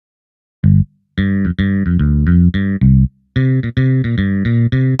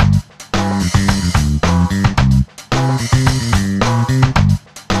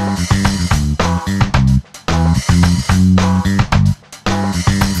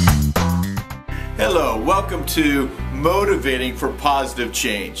Hello, welcome to Motivating for Positive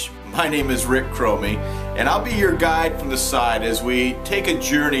Change. My name is Rick Chromey, and I'll be your guide from the side as we take a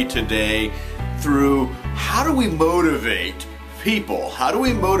journey today through how do we motivate people? How do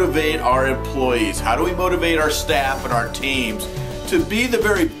we motivate our employees? How do we motivate our staff and our teams to be the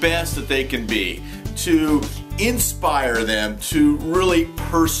very best that they can be? To inspire them to really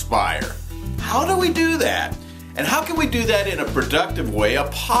perspire. How do we do that? And how can we do that in a productive way, a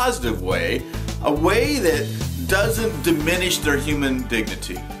positive way, a way that doesn't diminish their human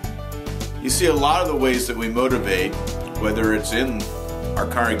dignity? You see, a lot of the ways that we motivate, whether it's in our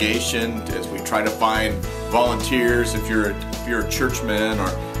congregation as we try to find volunteers, if you're a churchman, or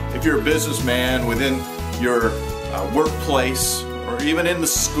if you're a businessman within your workplace, or even in the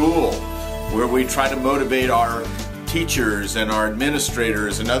school, where we try to motivate our teachers and our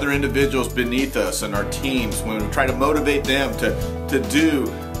administrators and other individuals beneath us and our teams, when we try to motivate them to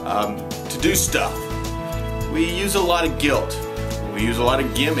do stuff. We use a lot of guilt. We use a lot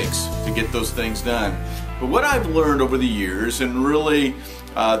of gimmicks to get those things done. But what I've learned over the years, and really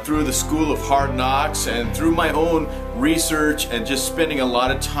through the School of Hard Knocks and through my own research and just spending a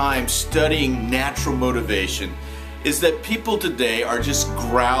lot of time studying natural motivation, is that people today are just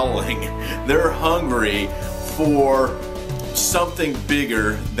growling. They're hungry for something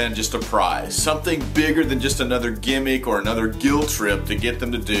bigger than just a prize, something bigger than just another gimmick or another guilt trip to get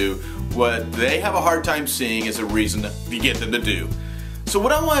them to do what they have a hard time seeing as a reason to get them to do. So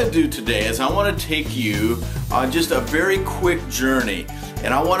what I want to do today is I want to take you on just a very quick journey,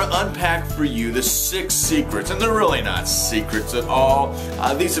 and I want to unpack for you the 6 secrets, and they're really not secrets at all.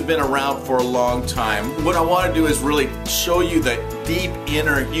 These have been around for a long time. What I want to do is really show you the deep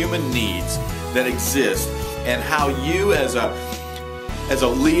inner human needs that exist, and how you as a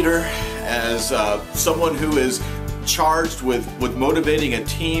leader, as someone who is charged with motivating a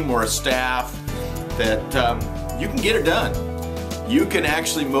team or a staff, that you can get it done. You can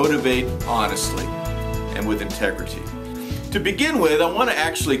actually motivate honestly and with integrity. To begin with, I want to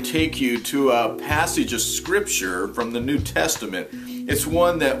actually take you to a passage of scripture from the New Testament. It's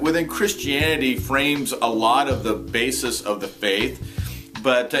one that within Christianity frames a lot of the basis of the faith.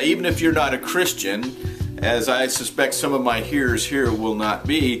 But even if you're not a Christian, as I suspect some of my hearers here will not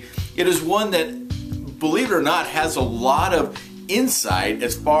be, it is one that, believe it or not, has a lot of insight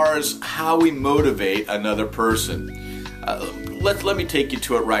as far as how we motivate another person. Let me take you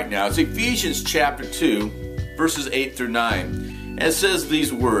to it right now. It's Ephesians chapter 2, verses 8 through 9. And it says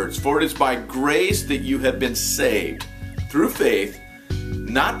these words, "For it is by grace that you have been saved, through faith,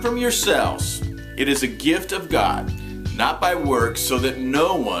 not from yourselves. It is a gift of God, not by works, so that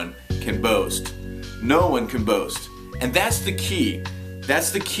no one can boast." No one can boast. And that's the key.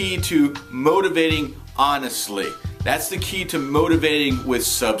 That's the key to motivating honestly. That's the key to motivating with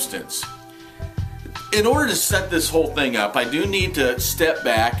substance. In order to set this whole thing up, I do need to step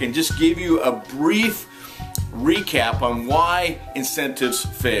back and just give you a brief recap on why incentives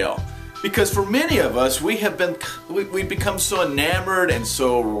fail. Because for many of us, we've become so enamored and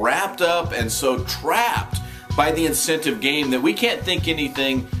so wrapped up and so trapped by the incentive game that we can't think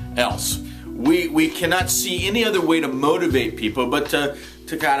anything else. We cannot see any other way to motivate people but to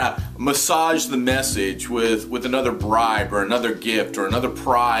kind of massage the message with another bribe or another gift or another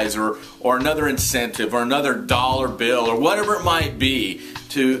prize or another incentive or another dollar bill or whatever it might be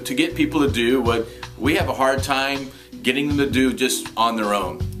to get people to do what we have a hard time getting them to do just on their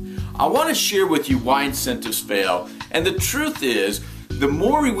own. I want to share with you why incentives fail. And the truth is, the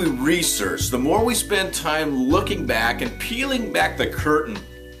more we research, the more we spend time looking back and peeling back the curtain.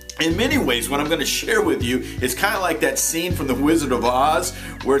 In many ways, what I'm going to share with you is kind of like that scene from The Wizard of Oz,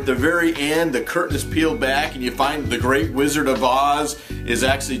 where at the very end the curtain is peeled back and you find the great Wizard of Oz is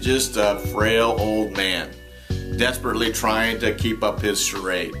actually just a frail old man, desperately trying to keep up his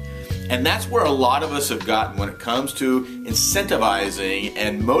charade. And that's where a lot of us have gotten when it comes to incentivizing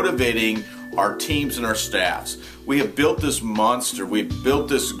and motivating our teams and our staffs. We have built this monster, we've built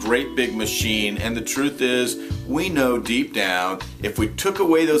this great big machine, and the truth is, we know deep down, if we took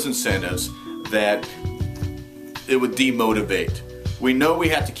away those incentives, that it would demotivate. We know we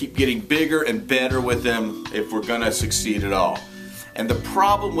have to keep getting bigger and better with them if we're going to succeed at all. And the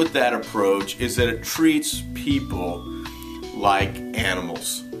problem with that approach is that it treats people like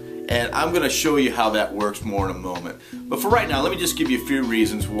animals. And I'm going to show you how that works more in a moment. But for right now, let me just give you a few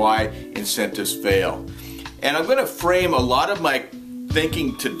reasons why incentives fail. And I'm going to frame a lot of my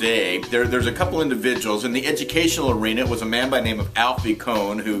thinking today. There's a couple individuals in the educational arena. It was a man by the name of Alfie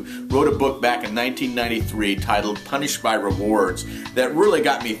Kohn who wrote a book back in 1993 titled Punished by Rewards that really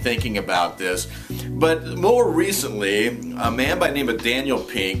got me thinking about this. But more recently, a man by the name of Daniel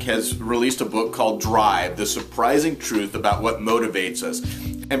Pink has released a book called Drive, The Surprising Truth About What Motivates Us.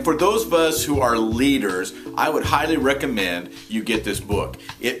 And for those of us who are leaders, I would highly recommend you get this book.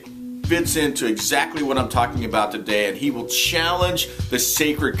 It fits into exactly what I'm talking about today, and he will challenge the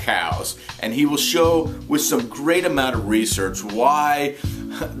sacred cows, and he will show with some great amount of research why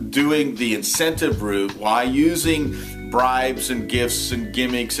doing the incentive route, why using bribes and gifts and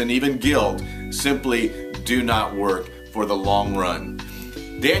gimmicks and even guilt simply do not work for the long run.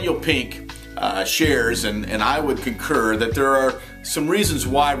 Daniel Pink shares, and I would concur, that there are some reasons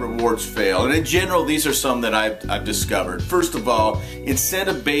why rewards fail. And in general, these are some that I've discovered. First of all,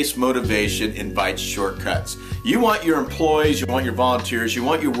 incentive-based motivation invites shortcuts. You want your employees, you want your volunteers, you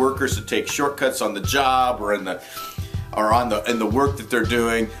want your workers to take shortcuts on the job or in the work that they're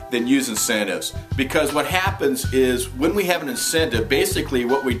doing, then use incentives. Because what happens is when we have an incentive, basically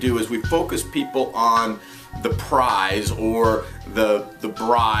what we do is we focus people on the prize or the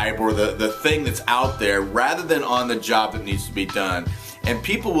bribe or the thing that's out there rather than on the job that needs to be done. And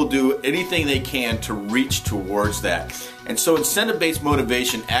people will do anything they can to reach towards that. And so incentive-based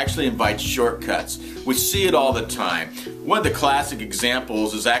motivation actually invites shortcuts. We see it all the time. One of the classic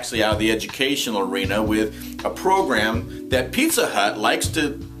examples is actually out of the educational arena with a program that Pizza Hut likes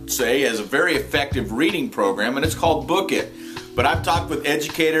to say is a very effective reading program, and it's called Book It. But I've talked with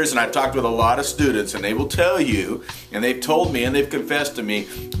educators and I've talked with a lot of students, and they will tell you, and they've told me and they've confessed to me,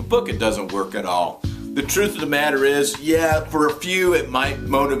 Book It doesn't work at all. The truth of the matter is, yeah, for a few it might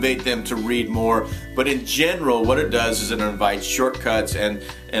motivate them to read more, but in general what it does is it invites shortcuts and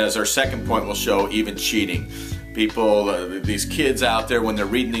as our second point will show, even cheating. People, these kids out there, when they're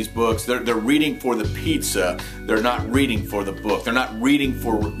reading these books, they're reading for the pizza. They're not reading for the book. They're not reading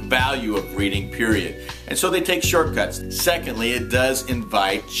for value of reading, period. And so they take shortcuts. Secondly, it does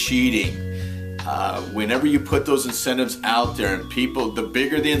invite cheating. Whenever you put those incentives out there, and people, the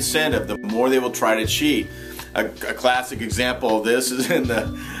bigger the incentive, the more they will try to cheat. A classic example of this is in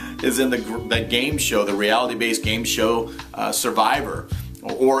the game show, the reality-based game show Survivor,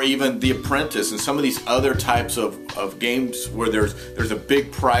 or even The Apprentice, and some of these other types of games where there's a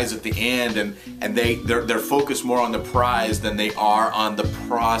big prize at the end, and they're focused more on the prize than they are on the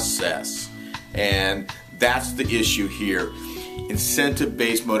process. And that's the issue here.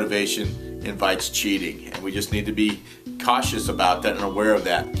 Incentive-based motivation invites cheating, and we just need to be cautious about that and aware of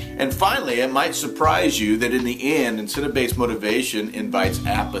that. And finally, it might surprise you that in the end, incentive-based motivation invites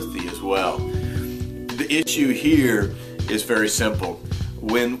apathy as well. The issue here is very simple.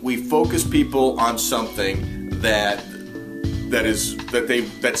 When we focus people on something that's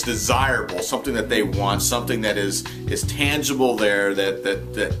desirable, something that they want, something that is tangible there,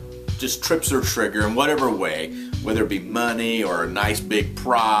 that just trips their trigger in whatever way, whether it be money or a nice big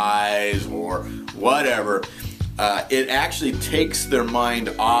prize or whatever, it actually takes their mind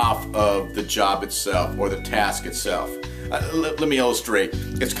off of the job itself or the task itself. Let me illustrate.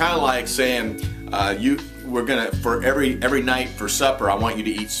 It's kind of like saying, for every night for supper, I want you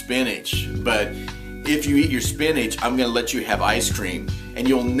to eat spinach. But if you eat your spinach, I'm going to let you have ice cream. And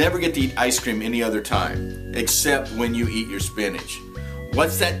you'll never get to eat ice cream any other time, except when you eat your spinach.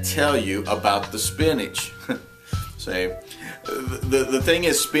 What's that tell you about the spinach? Say, the thing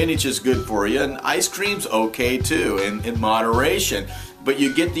is, spinach is good for you, and ice cream's okay too, in moderation. But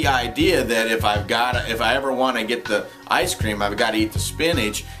you get the idea that if I ever want to get the ice cream, I've got to eat the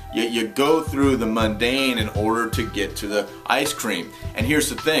spinach. You go through the mundane in order to get to the ice cream. And here's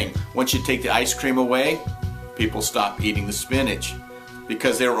the thing, once you take the ice cream away, people stop eating the spinach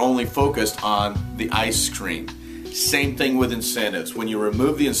because they were only focused on the ice cream. Same thing with incentives. When you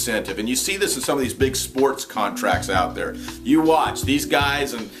remove the incentive, and you see this in some of these big sports contracts out there, you watch these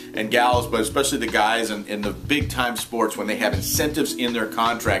guys and gals, but especially the guys in the big time sports, when they have incentives in their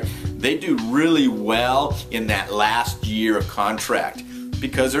contract, they do really well in that last year of contract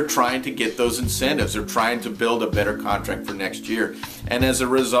because they're trying to get those incentives. They're trying to build a better contract for next year. And as a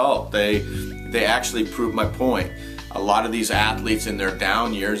result, they actually prove my point. A lot of these athletes in their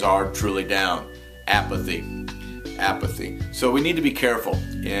down years are truly down. Apathy. So we need to be careful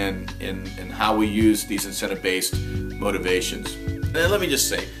in how we use these incentive-based motivations. And let me just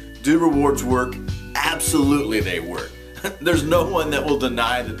say, do rewards work? Absolutely they work. There's no one that will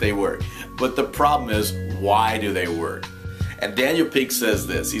deny that they work. But the problem is, why do they work? And Daniel Pink says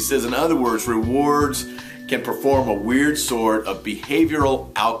this. He says, in other words, rewards can perform a weird sort of behavioral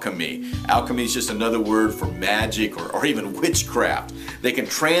alchemy. Alchemy is just another word for magic or even witchcraft. They can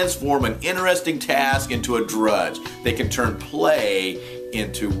transform an interesting task into a drudge. They can turn play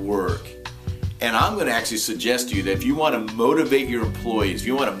into work. And I'm going to actually suggest to you that if you want to motivate your employees, if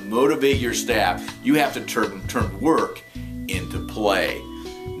you want to motivate your staff, you have to turn work into play,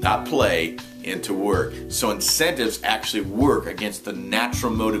 not play into work. So incentives actually work against the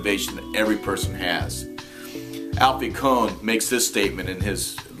natural motivation that every person has. Alfie Kohn makes this statement in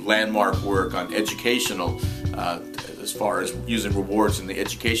his landmark work on educational, as far as using rewards in the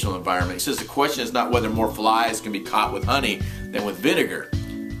educational environment. He says the question is not whether more flies can be caught with honey than with vinegar,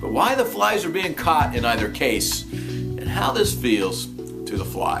 but why the flies are being caught in either case and how this feels to the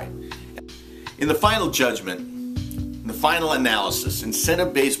fly. In the final judgment, in the final analysis,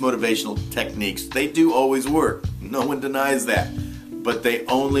 incentive-based motivational techniques, they do always work. No one denies that. But they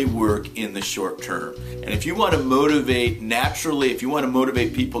only work in the short term. And if you want to motivate naturally, if you want to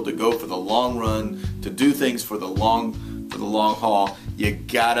motivate people to go for the long run, to do things for the long haul, you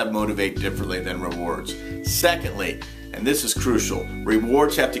gotta motivate differently than rewards. Secondly, and this is crucial,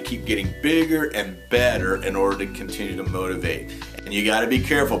 rewards have to keep getting bigger and better in order to continue to motivate. And you gotta be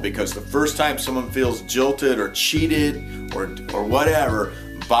careful, because the first time someone feels jilted or cheated or whatever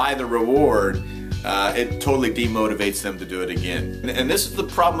by the reward, it totally demotivates them to do it again. And this is the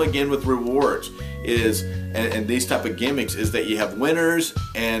problem again with rewards, and these type of gimmicks, is that you have winners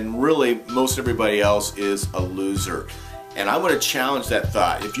and really most everybody else is a loser. And I want to challenge that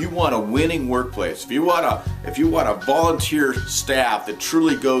thought. If you want a winning workplace, if you want a volunteer staff that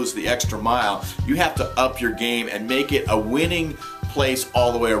truly goes the extra mile, you have to up your game and make it a winning place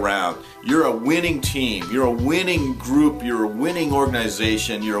all the way around. You're a winning team, you're a winning group, you're a winning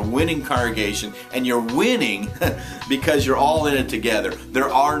organization, you're a winning congregation, and you're winning because you're all in it together. There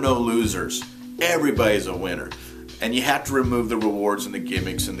are no losers. Everybody's a winner. And you have to remove the rewards and the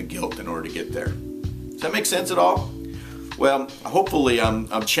gimmicks and the guilt in order to get there. Does that make sense at all? Well, hopefully I'm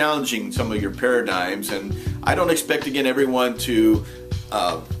challenging some of your paradigms, and I don't expect to get everyone to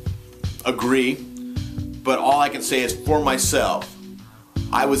agree, but all I can say is for myself,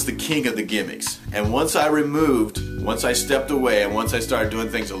 I was the king of the gimmicks. And once I stepped away, and once I started doing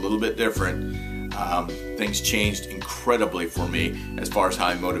things a little bit different, things changed incredibly for me as far as how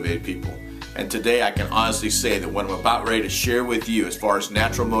I motivated people. And today I can honestly say that what I'm about ready to share with you as far as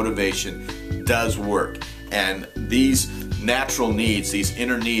natural motivation does work. And these natural needs, these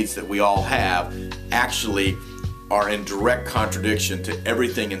inner needs that we all have, actually are in direct contradiction to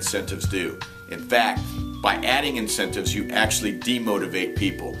everything incentives do. In fact, by adding incentives, you actually demotivate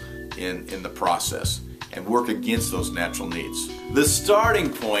people in the process and work against those natural needs. The starting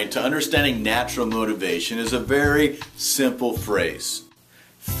point to understanding natural motivation is a very simple phrase.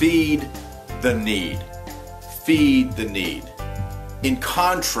 Feed the need. Feed the need. In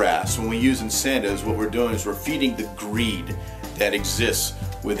contrast, when we use incentives, what we're doing is we're feeding the greed that exists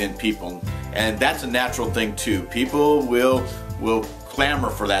within people. And that's a natural thing too. People will clamor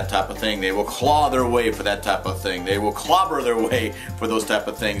for that type of thing. They will claw their way for that type of thing. They will clobber their way for those type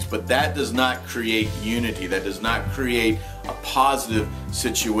of things. But that does not create unity. That does not create a positive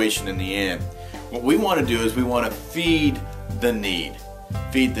situation in the end. What we want to do is we want to feed the need.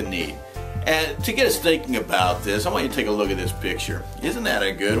 Feed the need. And to get us thinking about this, I want you to take a look at this picture. Isn't that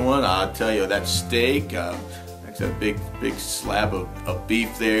a good one? I'll tell you, that steak, that's a big slab of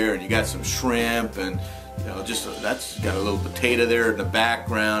beef there, and you got some shrimp, and you know, that's got a little potato there in the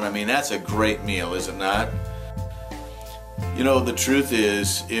background. I mean, that's a great meal, is it not? You know, the truth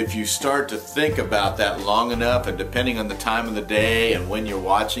is, if you start to think about that long enough, and depending on the time of the day and when you're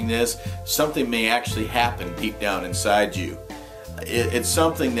watching this, something may actually happen deep down inside you. It's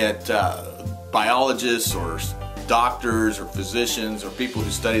something that biologists or doctors or physicians or people who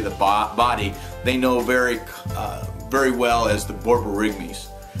study the body, they know very well as the borborygmes.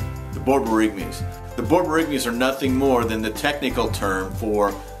 The borborygmes. The borborygmes are nothing more than the technical term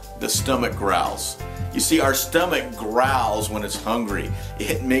for the stomach growls. You see, our stomach growls when it's hungry.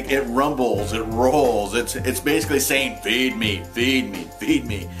 It rumbles, it rolls. It's basically saying, feed me, feed me, feed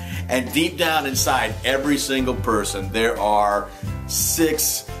me. And deep down inside every single person, there are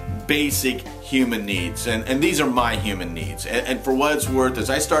 6 basic human needs. And these are my human needs. And for what it's worth, as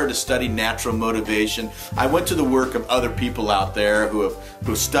I started to study natural motivation, I went to the work of other people out there who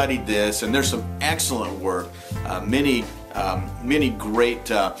have studied this, and there's some excellent work. Many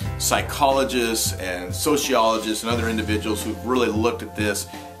great psychologists and sociologists and other individuals who've really looked at this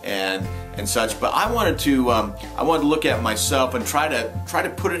and such. But I wanted to look at myself and try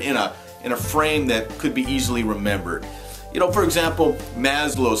to put it in a frame that could be easily remembered. You know, for example,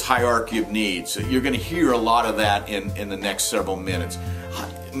 Maslow's hierarchy of needs. You're going to hear a lot of that in the next several minutes.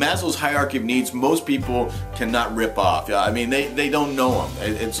 Maslow's hierarchy of needs, most people cannot rip off. I mean, they don't know them.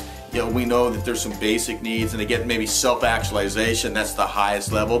 It's, you know, we know that there's some basic needs, and they get maybe self-actualization. That's the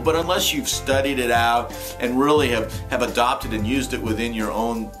highest level. But unless you've studied it out and really have adopted and used it within your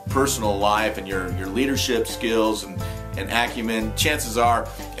own personal life and your leadership skills and acumen, chances are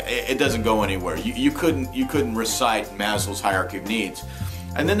it doesn't go anywhere. You couldn't recite Maslow's hierarchy of needs.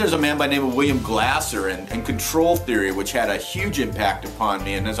 And then there's a man by the name of William Glasser and control theory, which had a huge impact upon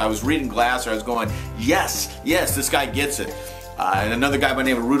me. And as I was reading Glasser, I was going, yes, this guy gets it. And another guy by the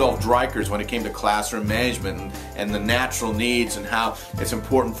name of Rudolf Dreikurs, when it came to classroom management and the natural needs and how it's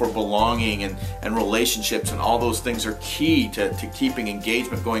important for belonging and relationships, and all those things are key to keeping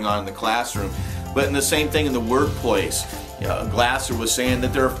engagement going on in the classroom. But in the same thing in the workplace, Glasser was saying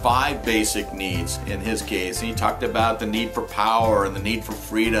that there are 5 basic needs in his case. And he talked about the need for power and the need for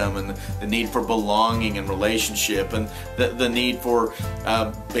freedom and the need for belonging and relationship and the need for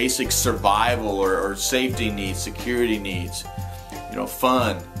basic survival or safety needs, security needs.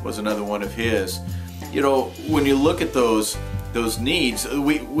 Fun was another one of his. When you look at those needs,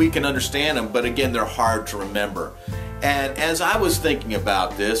 we can understand them, but again, they're hard to remember. And as I was thinking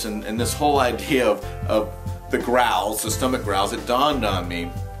about this and this whole idea of the growls, the stomach growls, it dawned on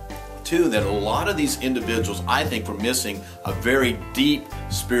me too that a lot of these individuals, I think, were missing a very deep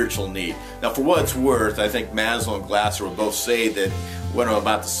spiritual need. Now, for what it's worth, I think Maslow and Glasser will both say that what I'm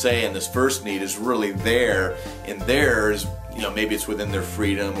about to say in this first need is really there in theirs. Maybe it's within their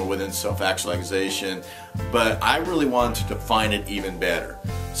freedom or within self-actualization, but I really wanted to define it even better.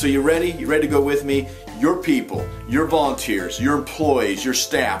 So you ready? You ready to go with me? Your people, your volunteers, your employees, your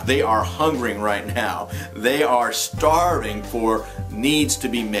staff, they are hungering right now. They are starving for needs to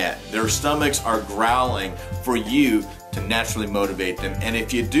be met. Their stomachs are growling for you to naturally motivate them. And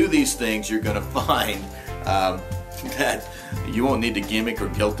if you do these things, you're going to find that you won't need to gimmick or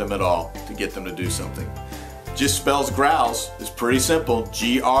guilt them at all to get them to do something. Just spells growls. It's pretty simple.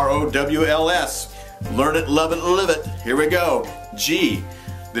 G-R-O-W-L-S. Learn it, love it, live it. Here we go. G.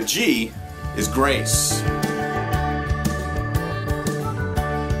 The G is grace.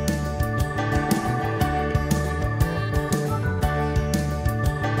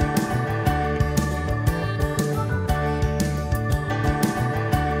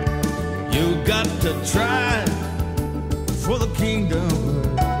 You got to try for the kingdom.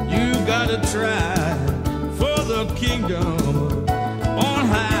 You got to try for the kingdom on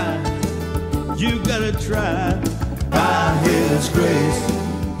high. You got to try by His grace.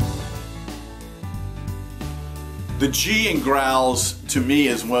 The G in growls, to me,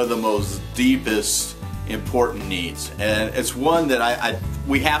 is one of the most deepest important needs, and it's one that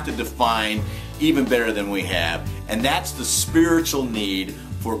we have to define even better than we have, and that's the spiritual need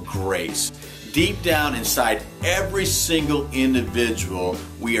for grace. Deep down inside every single individual,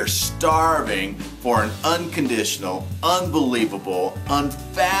 we are starving for an unconditional, unbelievable,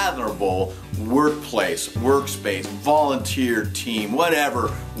 unfathomable workplace, workspace, volunteer team,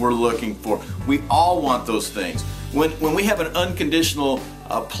 whatever we're looking for. We all want those things. When we have an unconditional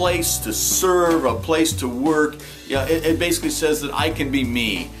place to serve, a place to work, it basically says that I can be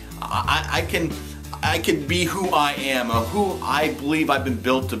me. I can be who I am, who I believe I've been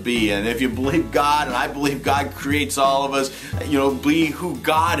built to be. And if you believe God, and I believe God creates all of us, be who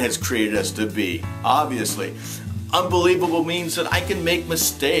God has created us to be, obviously. Unbelievable means that I can make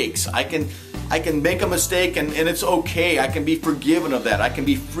mistakes. I can make a mistake and it's okay. I can be forgiven of that. I can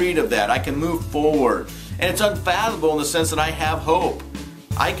be freed of that. I can move forward. And it's unfathomable in the sense that I have hope.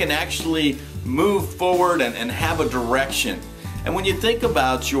 I can actually move forward and have a direction. And when you think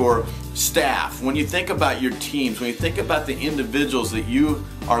about your staff, when you think about your teams, when you think about the individuals that you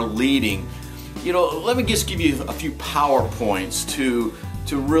are leading, let me just give you a few PowerPoints to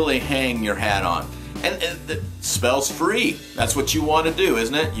really hang your hat on. And it spells free. That's what you want to do,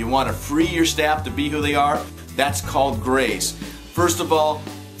 isn't it? You want to free your staff to be who they are. That's called grace. First of all,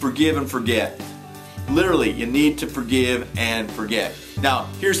 forgive and forget. Literally, you need to forgive and forget. Now,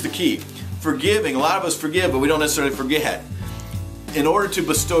 here's the key. Forgiving, a lot of us forgive, but we don't necessarily forget. In order to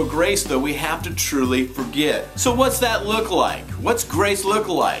bestow grace, though, we have to truly forget. So what's that look like? What's grace look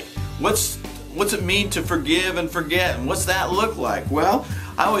like? What's it mean to forgive and forget? And what's that look like? Well,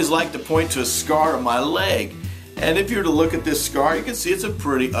 I always like to point to a scar on my leg. And if you were to look at this scar, you can see it's a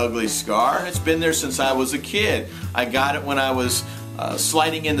pretty ugly scar. It's been there since I was a kid. I got it when I was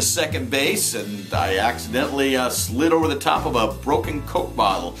sliding into second base, and I accidentally slid over the top of a broken Coke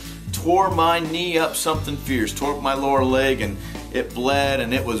bottle. Tore my knee up something fierce, tore up my lower leg, and it bled,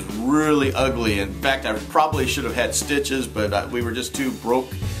 and it was really ugly. In fact, I probably should have had stitches, but we were just too broke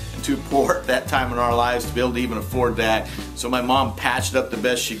too poor at that time in our lives to be able to even afford that. So my mom patched up the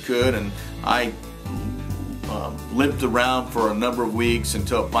best she could, and I limped around for a number of weeks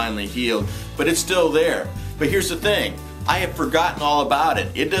until it finally healed. But it's still there. But here's the thing. I have forgotten all about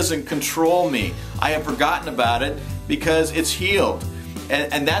it. It doesn't control me. I have forgotten about it because it's healed.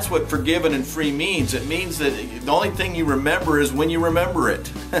 And that's what forgiven and free means. It means that the only thing you remember is when you remember it.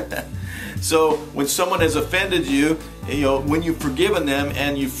 So when someone has offended you, when you've forgiven them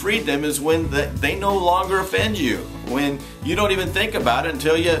and you've freed them is when they no longer offend you. When you don't even think about it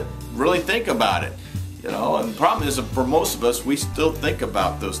until you really think about it. And the problem is that for most of us, we still think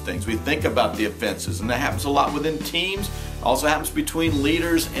about those things. We think about the offenses, and that happens a lot within teams. It also happens between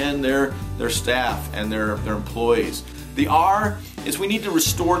leaders and their staff and their employees. The R is we need to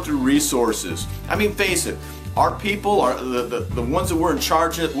restore through resources. I mean, face it, our people, are the ones that we're in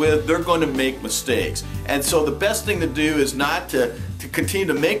charge with, they're going to make mistakes. And so the best thing to do is not to continue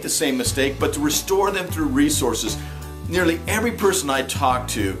to make the same mistake, but to restore them through resources. Nearly every person I talk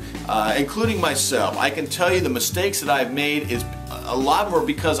to, including myself, I can tell you the mistakes that I've made is a lot more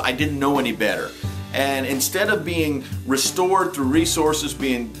because I didn't know any better. And instead of being restored through resources,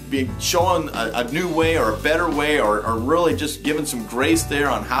 being shown a new way or a better way, or really just given some grace there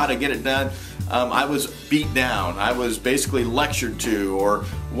on how to get it done, I was beat down. I was basically lectured to or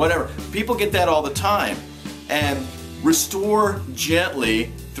whatever. People get that all the time. And restore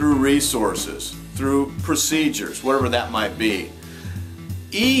gently through resources, through procedures, whatever that might be.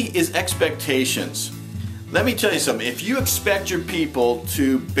 E is expectations. Let me tell you something. If you expect your people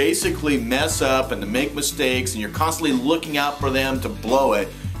to basically mess up and to make mistakes, and you're constantly looking out for them to blow it,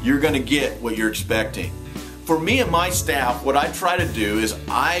 you're going to get what you're expecting. For me and my staff, what I try to do is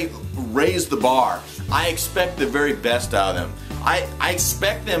I raise the bar. I expect the very best out of them. I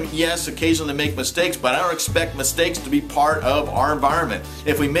expect them, yes, occasionally to make mistakes, but I don't expect mistakes to be part of our environment.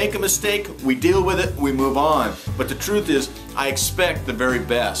 If we make a mistake, we deal with it, we move on. But the truth is, I expect the very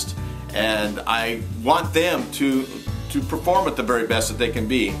best. And I want them to perform at the very best that they can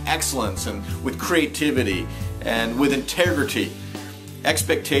be. Excellence, and with creativity and with integrity.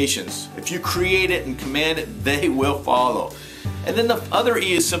 Expectations. If you create it and command it, they will follow. And then the other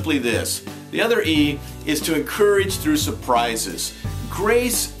E is simply this. The other E is to encourage through surprises.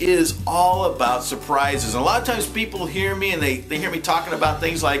 Grace is all about surprises. And a lot of times people hear me and they hear me talking about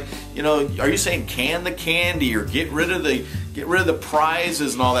things like, are you saying can the candy or get rid of the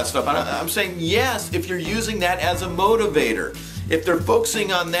prizes and all that stuff? I'm saying yes, if you're using that as a motivator. If they're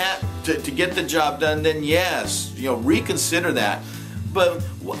focusing on that to get the job done, then yes, reconsider that. But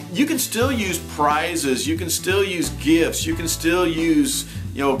you can still use prizes, you can still use gifts, you can still use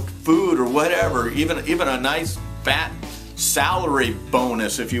food or whatever, even a nice fat salary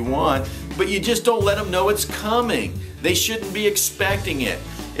bonus if you want, but you just don't let them know it's coming. They shouldn't be expecting it.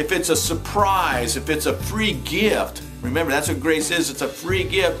 If it's a surprise, if it's a free gift, remember that's what grace is, it's a free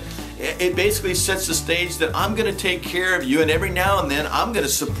gift. It basically sets the stage that I'm going to take care of you, and every now and then I'm going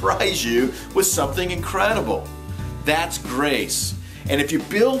to surprise you with something incredible. That's grace. And if you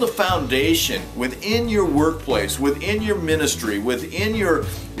build a foundation within your workplace, within your ministry, within your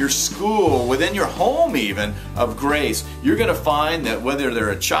school, within your home even, of grace, you're going to find that whether they're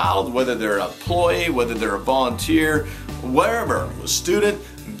a child, whether they're an employee, whether they're a volunteer, wherever, a student,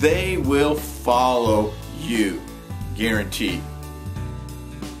 they will follow you. Guaranteed.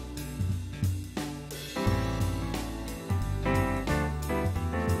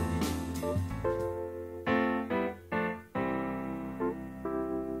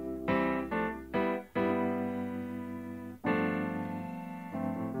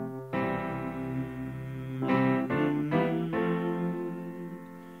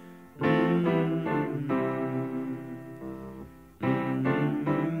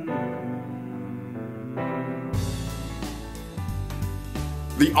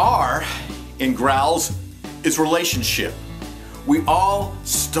 The R in growls is relationship. We all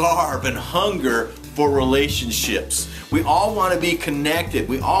starve and hunger for relationships. We all want to be connected.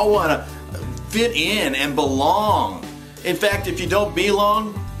 We all want to fit in and belong. In fact, if you don't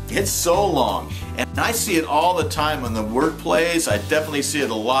belong, it's so long. And I see it all the time in the workplace. I definitely see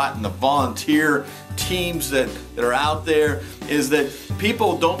it a lot in the volunteer teams that are out there, is that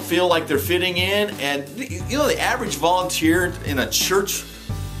people don't feel like they're fitting in. And the average volunteer in a church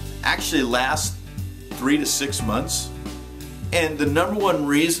actually lasts 3 to 6 months. And the number one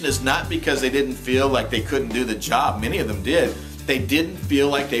reason is not because they didn't feel like they couldn't do the job. Many of them did. They didn't feel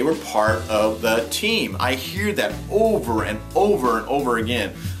like they were part of the team. I hear that over and over and over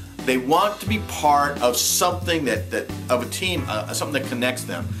again. They want to be part of something of a team, something that connects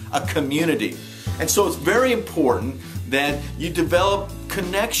them, a community. And so it's very important that you develop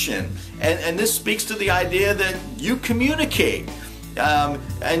connection. And this speaks to the idea that you communicate.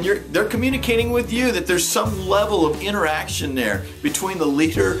 And they're communicating with you, that there's some level of interaction there between the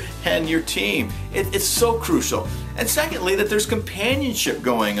leader and your team. It's so crucial. And secondly, that there's companionship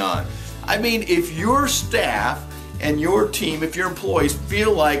going on. I mean, if your staff and your team, if your employees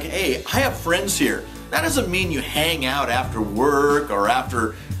feel like, hey, I have friends here, that doesn't mean you hang out after work or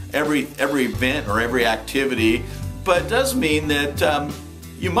after every event or every activity, but it does mean that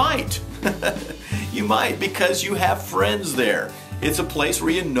you might. You might, because you have friends there. It's a place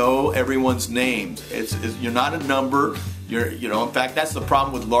where you know everyone's names. You're not a number. In fact, that's the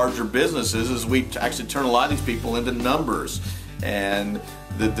problem with larger businesses, is we actually turn a lot of these people into numbers. And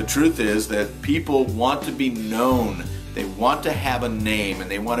the truth is that people want to be known. They want to have a name, and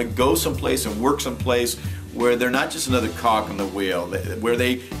they want to go someplace and work someplace where they're not just another cog in the wheel, where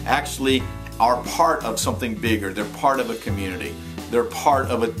they actually are part of something bigger. They're part of a community. They're part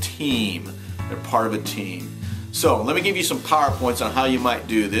of a team. They're part of a team. So let me give you some PowerPoints on how you might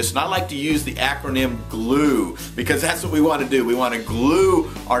do this. And I like to use the acronym GLUE, because that's what we want to do. We want to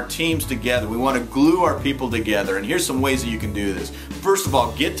glue our teams together. We want to glue our people together. And here's some ways that you can do this. First of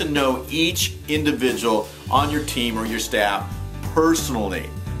all, get to know each individual on your team or your staff personally.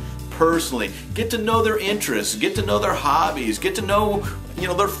 Get to know their interests, get to know their hobbies, get to know,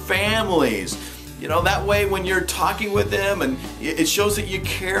 their families. That way when you're talking with them, and it shows that you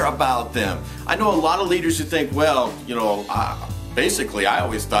care about them. I know a lot of leaders who think, well, basically I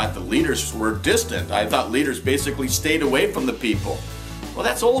always thought the leaders were distant. I thought leaders basically stayed away from the people. Well,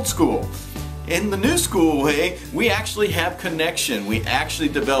 that's old school. In the new school way, we actually have connection. We actually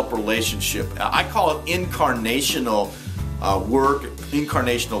develop relationship. I call it incarnational work,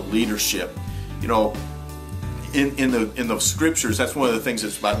 incarnational leadership. In the scriptures, that's one of the things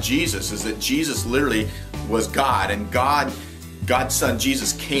that's about Jesus, is that Jesus literally was God, and God's Son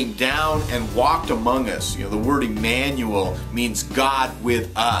Jesus came down and walked among us. The word Emmanuel means God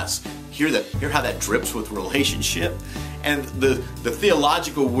with us. Hear how that drips with relationship? And the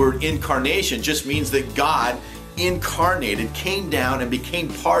theological word incarnation just means that God incarnated, came down and became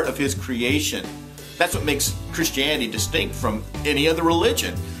part of His creation. That's what makes Christianity distinct from any other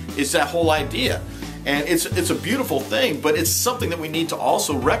religion. It's that whole idea. And it's a beautiful thing, but it's something that we need to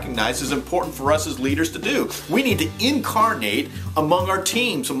also recognize is important for us as leaders to do. We need to incarnate among our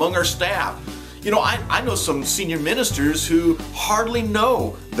teams, among our staff. I know some senior ministers who hardly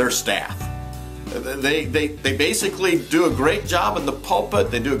know their staff. They basically do a great job in the pulpit,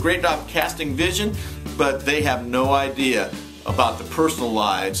 they do a great job casting vision, but they have no idea about the personal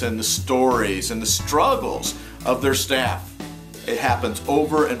lives and the stories and the struggles of their staff. It happens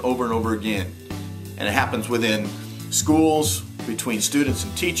over and over and over again. And it happens within schools, between students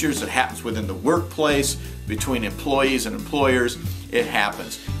and teachers. It happens within the workplace, between employees and employers. It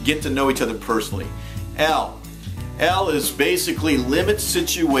happens. Get to know each other personally. L is basically limit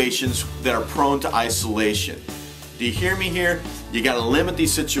situations that are prone to isolation. Do you hear me here? You got to limit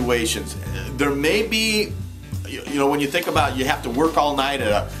these situations. There may be, when you think about you have to work all night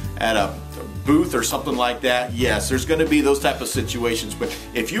at a booth or something like that, yes, there's going to be those type of situations. But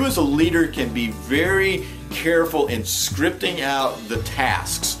if you as a leader can be very careful in scripting out the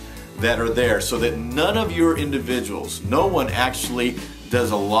tasks that are there, so that none of your individuals, no one actually does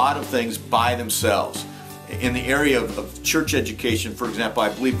a lot of things by themselves. In the area of church education, for example, I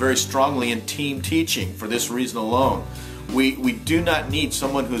believe very strongly in team teaching for this reason alone. We do not need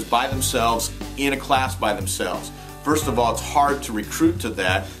someone who's by themselves in a class by themselves. First of all, it's hard to recruit to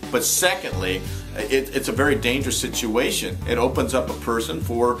that, but secondly, it's a very dangerous situation. It opens up a person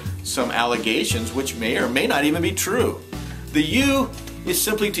for some allegations which may or may not even be true. The U is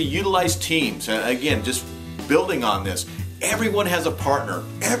simply to utilize teams. Again, just building on this, everyone has a partner.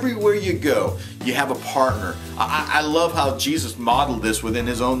 Everywhere you go, you have a partner. I love how Jesus modeled this within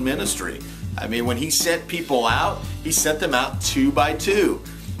His own ministry. I mean, when He sent people out, He sent them out 2 by 2.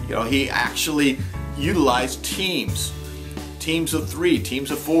 He actually utilized teams of 3,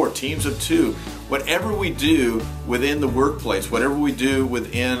 teams of 4, teams of 2. Whatever we do within the workplace, whatever we do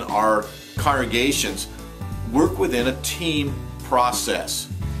within our congregations, work within a team process.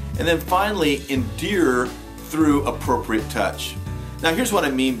 And then finally, endear through appropriate touch. Now here's what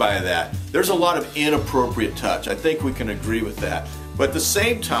I mean by that. There's a lot of inappropriate touch. I think we can agree with that. But at the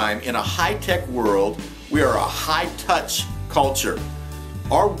same time, in a high-tech world, we are a high-touch culture.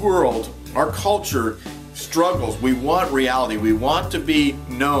 Our world, our culture struggles. We want reality. We want to be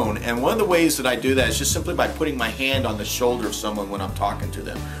known. And one of the ways that I do that is just simply by putting my hand on the shoulder of someone when I'm talking to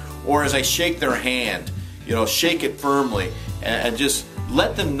them. Or as I shake their hand, shake it firmly and just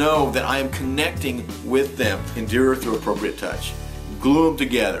let them know that I am connecting with them. Endure through appropriate touch. glue them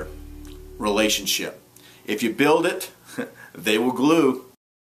together. Relationship. If you build it, they will glue.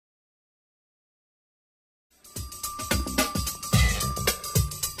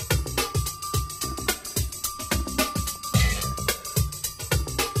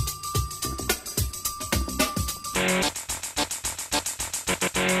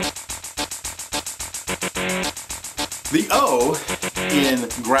 The O in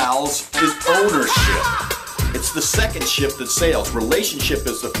growls is ownership. It's the second ship to sail. Relationship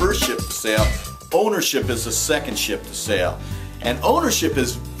is the first ship to sail. Ownership is the second ship to sail. And ownership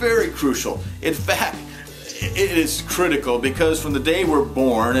is very crucial. In fact, it is critical because from the day we're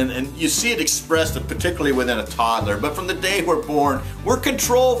born, and you see it expressed particularly within a toddler, but from the day we're born, we're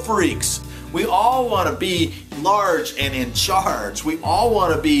control freaks. We all want to be large and in charge. We all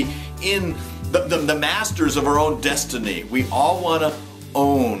want to be in the masters of our own destiny. We all want to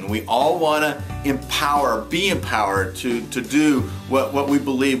own. We all want to empower, be empowered to do what we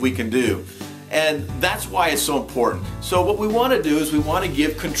believe we can do. And that's why it's so important. So what we want to do is we want to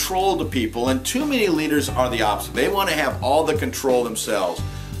give control to people, and too many leaders are the opposite. They want to have all the control themselves.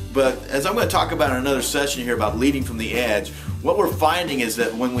 But as I'm going to talk about in another session here about leading from the edge, what we're finding is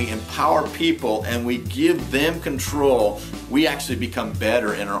that when we empower people and we give them control, we actually become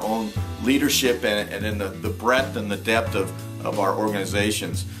better in our own leadership and in the breadth and the depth of our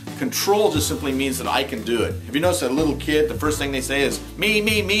organizations. Control just simply means that I can do it. Have you noticed that a little kid, the first thing they say is me,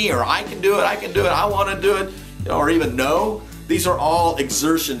 me, me, or I can do it, I want to do it, or even no? These are all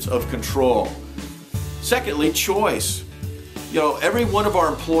exertions of control. Secondly, choice. Every one of our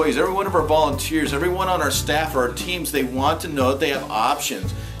employees, every one of our volunteers, everyone on our staff or our teams, they want to know that they have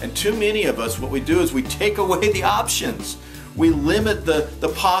options. And too many of us, what we do is we take away the options. We limit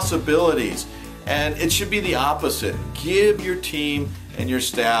the possibilities. And it should be the opposite. Give your team and your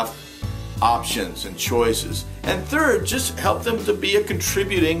staff options and choices. And third, just help them to be a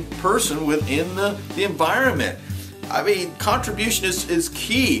contributing person within the environment. I mean, contribution is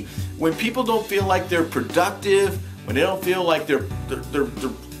key. When people don't feel like they're productive, when they don't feel like they're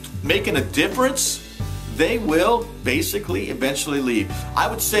making a difference, they will basically eventually leave. I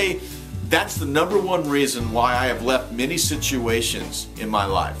would say that's the number one reason why I have left many situations in my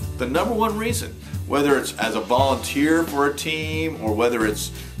life. The number one reason, whether it's as a volunteer for a team, or whether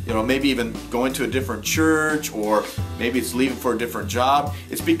it's maybe even going to a different church, or maybe it's leaving for a different job,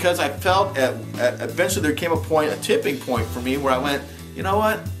 it's because I felt eventually there came a tipping point for me where I went, you know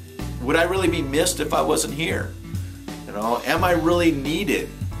what? Would I really be missed if I wasn't here? Am I really needed?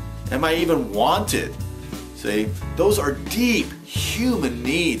 Am I even wanted? See, those are deep human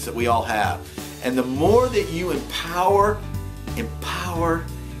needs that we all have. And the more that you empower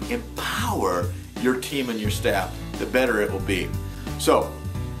your team and your staff, the better it will be. So,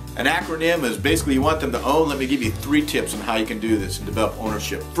 an acronym is basically you want them to own. Let me give you 3 tips on how you can do this and develop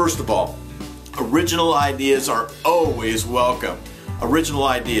ownership. First of all, original ideas are always welcome. Original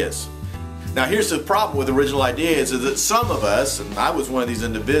ideas. Now here's the problem with original ideas is that some of us, and I was one of these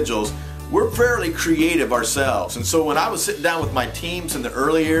individuals, we're fairly creative ourselves. And so when I was sitting down with my teams in the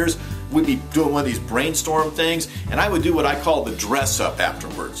early years, we'd be doing one of these brainstorm things, and I would do what I call the dress up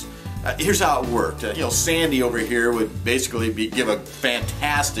afterwards. Here's how it worked. Sandy over here would basically give a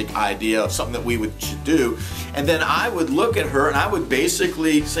fantastic idea of something that we should do, and then I would look at her and I would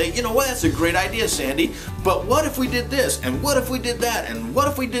basically say, you know what, that's a great idea, Sandy, but what if we did this, and what if we did that, and what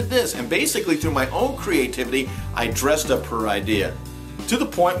if we did this? And basically through my own creativity, I dressed up her idea to the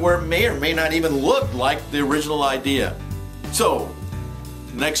point where it may or may not even look like the original idea. So,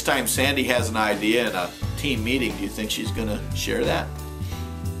 next time Sandy has an idea in a team meeting, do you think she's going to share that?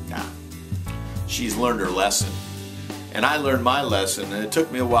 Nah. She's learned her lesson. And I learned my lesson, and it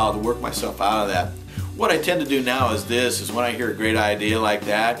took me a while to work myself out of that. What I tend to do now is this, is when I hear a great idea like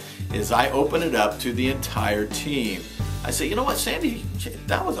that, is I open it up to the entire team. I say, you know what, Sandy,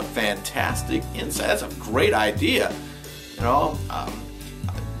 that was a fantastic insight. That's a great idea.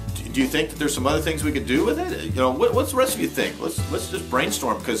 Do you think that there's some other things we could do with it? What's the rest of you think? Let's just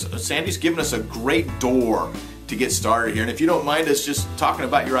brainstorm, because Sandy's given us a great door to get started here. And if you don't mind us just talking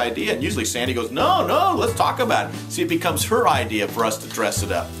about your idea, and usually Sandy goes, no, let's talk about it. See, it becomes her idea for us to dress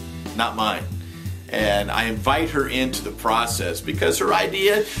it up, not mine. And I invite her into the process because her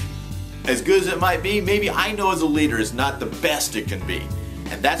idea, as good as it might be, maybe I know as a leader is not the best it can be.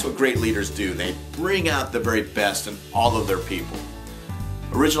 And that's what great leaders do. They bring out the very best in all of their people.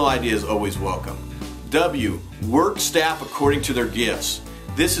 Original ideas always welcome. W, work staff according to their gifts.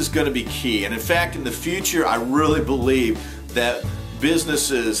 This is going to be key. And in fact, in the future, I really believe that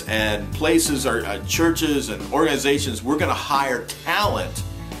businesses and places, or churches and organizations, we're going to hire talent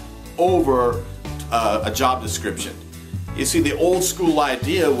over a job description. You see, the old school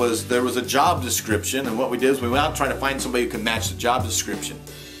idea was there was a job description, and what we did is we went out trying to find somebody who could match the job description.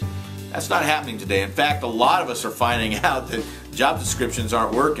 That's not happening today. In fact, a lot of us are finding out that job descriptions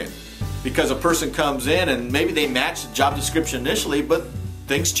aren't working because a person comes in and maybe they match the job description initially, but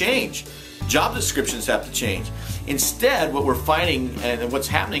things change. Job descriptions have to change. Instead, what we're finding and what's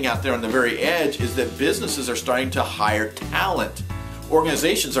happening out there on the very edge is that businesses are starting to hire talent.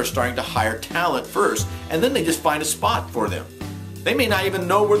 Organizations are starting to hire talent first, and then they just find a spot for them. They may not even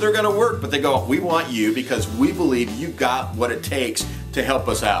know where they're going to work, but they go, we want you because we believe you got what it takes to help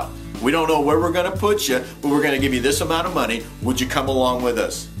us out. We don't know where we're going to put you, but we're going to give you this amount of money. Would you come along with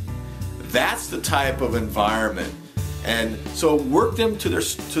us? That's the type of environment. And so work them to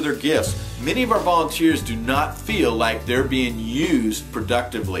their gifts. Many of our volunteers do not feel like they're being used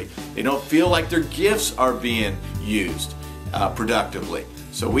productively. They don't feel like their gifts are being used productively.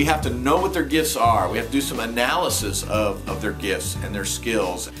 So we have to know what their gifts are. We have to do some analysis of their gifts and their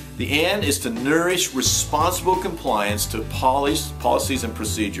skills. The end is to nourish responsible compliance to policies and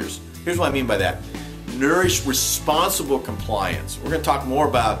procedures. Here's what I mean by that. Nourish responsible compliance. We're going to talk more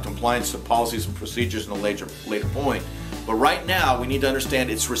about compliance to policies and procedures in a later point. But right now we need to understand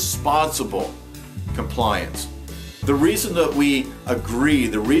it's responsible compliance. The reason that we agree,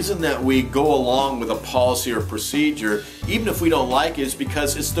 the reason that we go along with a policy or procedure, even if we don't like it, is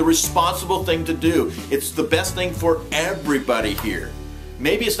because it's the responsible thing to do. It's the best thing for everybody here.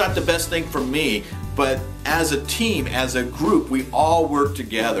 Maybe it's not the best thing for me, but as a team, as a group, we all work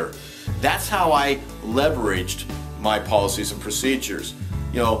together. That's how I leveraged my policies and procedures.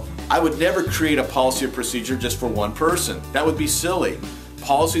 You know, I would never create a policy or procedure just for one person. That would be silly.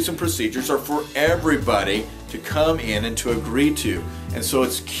 Policies and procedures are for everybody to come in and to agree to. And so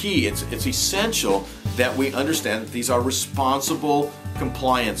it's key, it's essential that we understand that these are responsible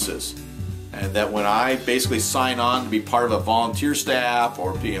compliances. And that when I basically sign on to be part of a volunteer staff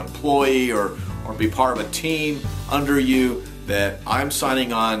or be an employee or be part of a team under you, that I'm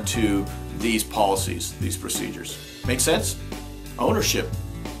signing on to these policies, these procedures. Make sense? Ownership.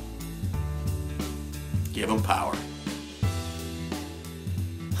 Give them power.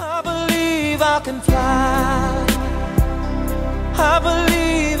 I believe I can fly. I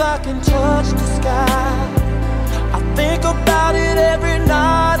believe I can touch the sky. I think about it every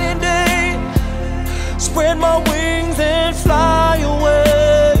night and day. Spread my wings and fly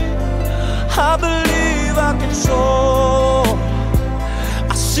away. I believe I can soar.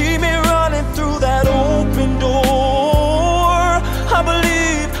 I see me running through that open door. I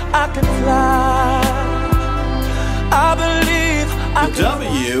believe I can fly. I believe I can fly. The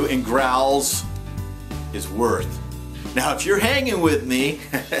W in growls is worth. Now if you're hanging with me,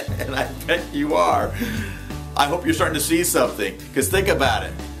 and I bet you are, I hope you're starting to see something. Because think about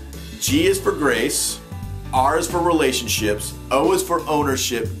it. G is for grace. R is for relationships, O is for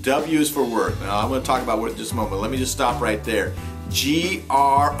ownership, W is for worth. Now I'm going to talk about worth in just a moment. Let me just stop right there.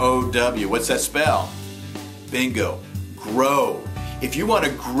 G-R-O-W. What's that spell? Bingo. Grow. If you want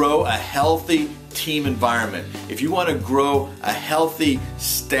to grow a healthy team environment, if you want to grow a healthy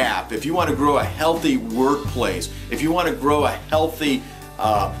staff, if you want to grow a healthy workplace, if you want to grow a healthy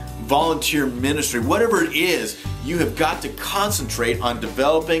volunteer ministry, whatever it is, you have got to concentrate on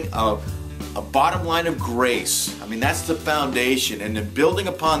developing a bottom line of grace. I mean, that's the foundation, and then building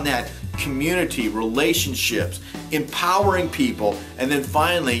upon that, community, relationships, empowering people, and then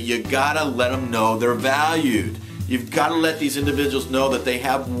finally you gotta let them know they're valued. You've got to let these individuals know that they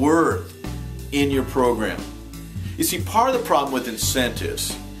have worth in your program. You see, part of the problem with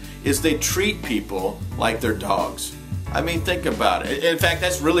incentives is they treat people like they're dogs. I mean, think about it. In fact,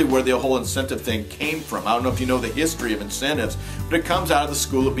 that's really where the whole incentive thing came from. I don't know if you know the history of incentives, but it comes out of the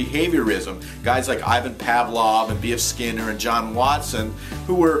school of behaviorism. Guys like Ivan Pavlov and B.F. Skinner and John Watson,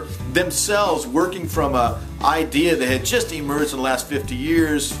 who were themselves working from an idea that had just emerged in the last 50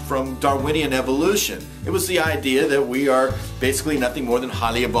 years from Darwinian evolution. It was the idea that we are basically nothing more than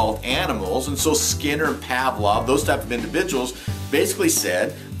highly evolved animals, and so Skinner and Pavlov, those type of individuals, basically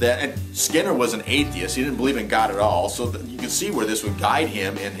said that, and Skinner was an atheist, he didn't believe in God at all, so that you can see where this would guide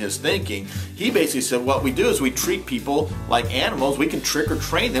him in his thinking. He basically said what we do is we treat people like animals. We can trick or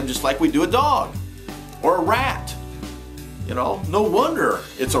train them just like we do a dog or a rat. You know, no wonder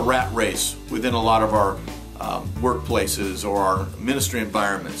it's a rat race within a lot of our workplaces or our ministry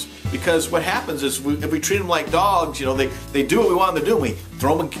environments. Because what happens is if we treat them like dogs, you know, they do what we want them to do. We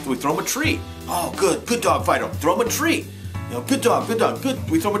throw them a treat. Oh, good dog, Fido. Throw them a treat. You know, good dog, good.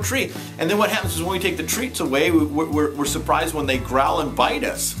 We throw them a treat. And then what happens is when we take the treats away, we're surprised when they growl and bite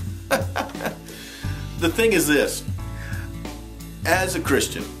us. The thing is this. As a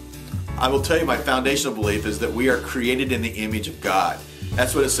Christian, I will tell you, my foundational belief is that we are created in the image of God.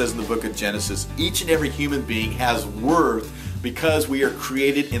 That's what it says in the book of Genesis. Each and every human being has worth because we are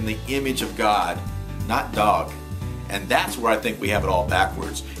created in the image of God, not dog. And that's where I think we have it all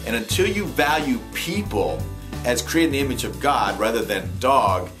backwards. And until you value people as created in the image of God rather than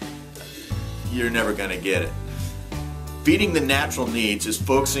dog, you're never going to get it. Feeding the natural needs is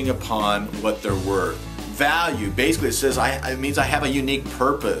focusing upon what they're worth. Value, basically it says it means I have a unique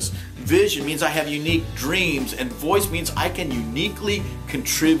purpose. Vision means I have unique dreams. And voice means I can uniquely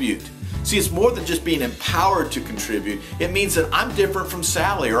contribute. See, it's more than just being empowered to contribute. It means that I'm different from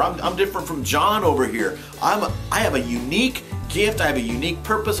Sally, or I'm different from John over here. I have a unique gift, I have a unique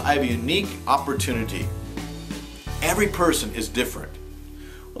purpose, I have a unique opportunity. Every person is different.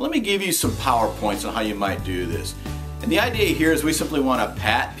 Well, let me give you some PowerPoints on how you might do this. And the idea here is we simply want to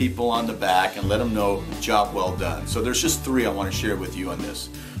pat people on the back and let them know job well done. So there's just 3 I want to share with you on this.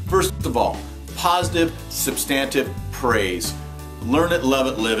 First of all, positive, substantive praise. Learn it, love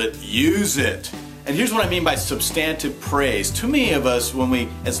it, live it, use it. And here's what I mean by substantive praise. Too many of us, when we,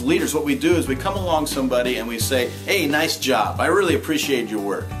 as leaders, what we do is we come along somebody and we say, hey, nice job, I really appreciate your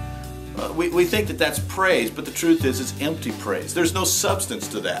work. We think that that's praise, but the truth is it's empty praise. There's no substance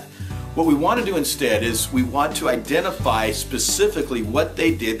to that. What we want to do instead is we want to identify specifically what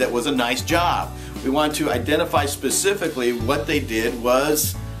they did that was a nice job. We want to identify specifically what they did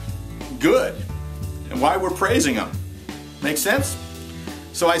was good and why we're praising them. Make sense?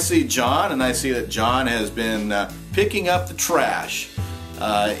 So I see John, and I see that John has been picking up the trash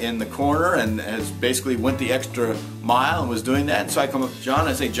in the corner and has basically went the extra mile and was doing that. And so I come up to John and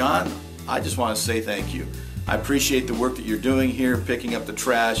I say, John, I just want to say thank you. I appreciate the work that you're doing here, picking up the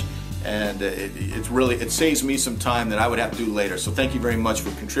trash, and it saves me some time that I would have to do later. So thank you very much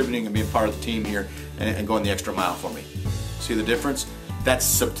for contributing and being part of the team here and going the extra mile for me. See the difference? That's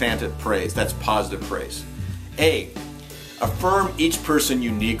substantive praise. That's positive praise. A, affirm each person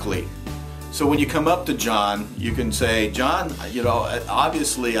uniquely. So when you come up to John, you can say, John, you know,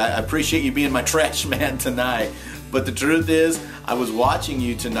 obviously I appreciate you being my trash man tonight, but the truth is I was watching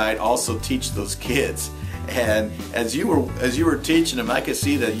you tonight also teach those kids. And as you were teaching them, I could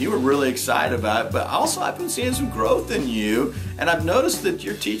see that you were really excited about it, but also I've been seeing some growth in you, and I've noticed that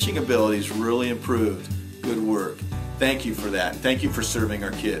your teaching abilities really improved. Good work. Thank you for that. Thank you for serving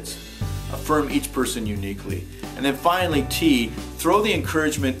our kids. Affirm each person uniquely. And then finally, T, throw the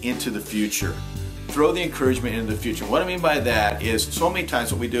encouragement into the future. Throw the encouragement into the future. What I mean by that is so many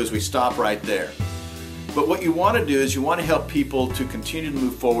times what we do is we stop right there. But what you want to do is you want to help people to continue to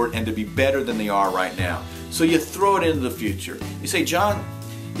move forward and to be better than they are right now. So you throw it into the future. You say, John,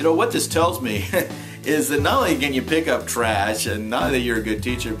 you know what this tells me is that not only can you pick up trash and not only that you're a good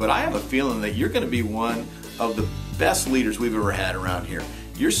teacher, but I have a feeling that you're going to be one of the best leaders we've ever had around here.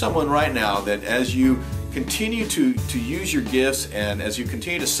 You're someone right now that as you continue to use your gifts and as you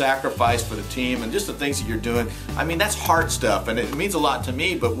continue to sacrifice for the team and just the things that you're doing, I mean, that's hard stuff and it means a lot to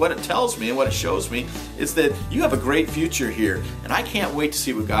me, but what it tells me and what it shows me is that you have a great future here, and I can't wait to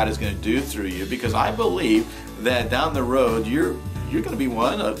see what God is going to do through you, because I believe that down the road you're going to be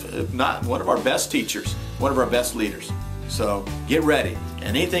one of, if not one of our best teachers, one of our best leaders. So get ready,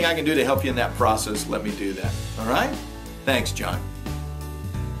 and anything I can do to help you in that process, let me do that. All right? Thanks, John.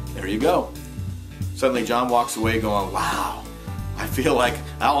 There you go. Suddenly John walks away going, wow, I feel like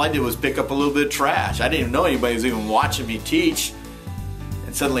all I did was pick up a little bit of trash. I didn't even know anybody was even watching me teach.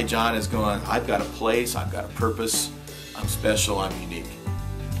 And suddenly John is going, I've got a place, I've got a purpose, I'm special, I'm unique.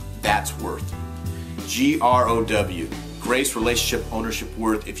 That's worth. G-R-O-W. Grace, relationship, ownership,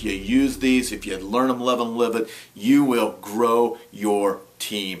 worth. If you use these, if you learn them, love them, live it, you will grow your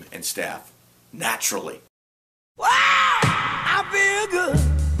team and staff naturally. Wow! I feel good.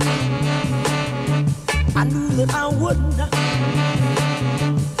 I knew that I wouldn't.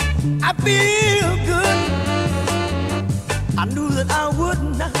 I feel good. I knew that I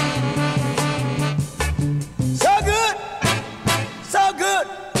wouldn't. So good, so good.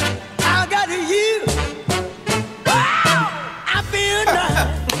 I got you. Wow! I feel nice.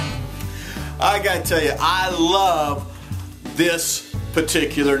 I gotta tell you, I love this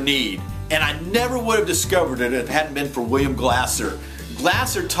particular need, and I never would have discovered it if it hadn't been for William Glasser.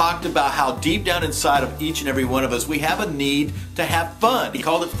 Glasser talked about how deep down inside of each and every one of us we have a need to have fun. He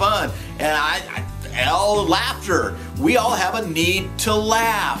called it fun. And all laughter. We all have a need to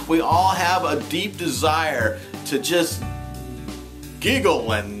laugh. We all have a deep desire to just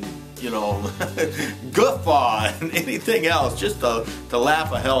giggle and, you know, guffaw and anything else, just to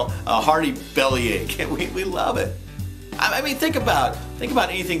laugh a hearty bellyache. And we love it. I mean, think about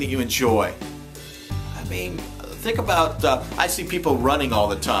anything that you enjoy. I mean, Think about, I see people running all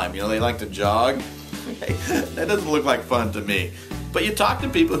the time. You know, they like to jog. That doesn't look like fun to me. But you talk to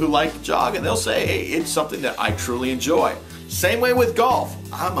people who like to jog and they'll say, hey, it's something that I truly enjoy. Same way with golf.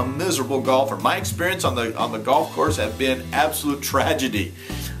 I'm a miserable golfer. My experience on the golf course have been absolute tragedy.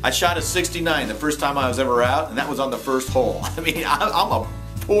 I shot a 69 the first time I was ever out, and that was on the first hole. I mean, I'm a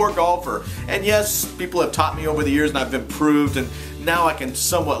poor golfer. And yes, people have taught me over the years and I've improved, and now I can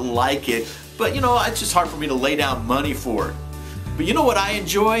somewhat like it. But you know, it's just hard for me to lay down money for it. But you know what I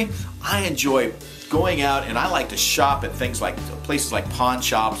enjoy? I enjoy going out, and I like to shop at things like places like pawn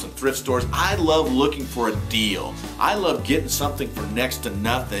shops and thrift stores. I love looking for a deal. I love getting something for next to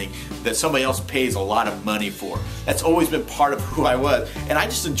nothing that somebody else pays a lot of money for. That's always been part of who I was, and I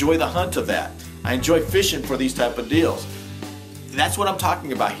just enjoy the hunt of that. I enjoy fishing for these type of deals. That's what I'm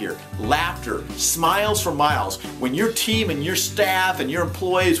talking about here. Laughter, smiles for miles. When your team and your staff and your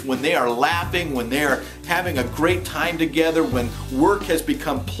employees, when they are laughing, when they're having a great time together, when work has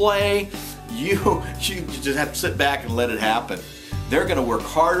become play, you just have to sit back and let it happen. They're going to work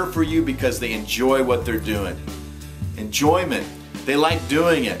harder for you because they enjoy what they're doing. Enjoyment. They like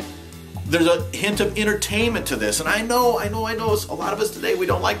doing it. There's a hint of entertainment to this, and I know a lot of us today, we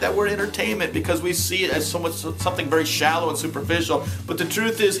don't like that word entertainment because we see it as something very shallow and superficial, but the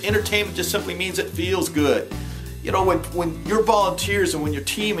truth is entertainment just simply means it feels good. You know, when your volunteers and when your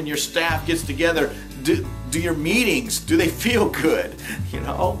team and your staff gets together, do your meetings, do they feel good? You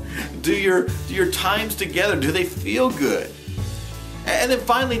know, do your times together, do they feel good? And then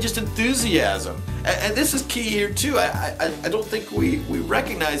finally, just enthusiasm. And this is key here too. I don't think we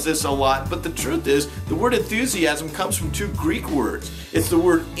recognize this a lot, but the truth is the word enthusiasm comes from two Greek words. It's the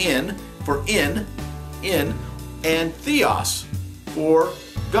word in for in, and theos for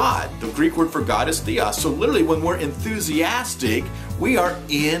God. The Greek word for God is theos. So literally when we're enthusiastic, we are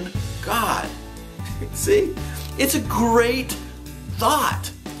in God. See? It's a great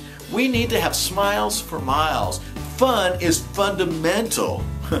thought. We need to have smiles for miles. Fun is fundamental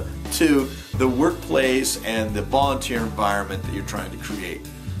to the workplace and the volunteer environment that you're trying to create.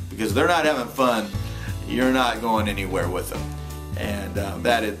 Because if they're not having fun, you're not going anywhere with them. And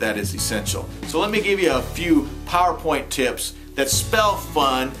that is essential. So let me give you a few PowerPoint tips that spell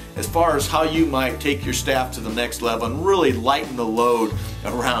fun as far as how you might take your staff to the next level and really lighten the load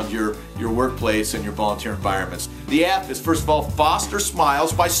around your workplace and your volunteer environments. The F is, first of all, foster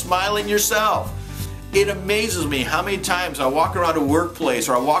smiles by smiling yourself. It amazes me how many times I walk around a workplace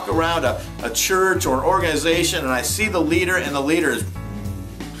or I walk around a church or an organization and I see the leader, and the leader is,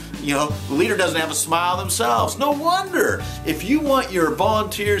 you know, the leader doesn't have a smile themselves. No wonder. If you want your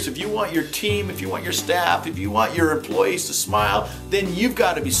volunteers, if you want your team, if you want your staff, if you want your employees to smile, then you've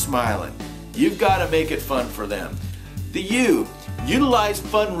got to be smiling. You've got to make it fun for them. The U, utilize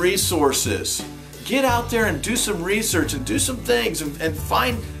fun resources. Get out there and do some research and do some things and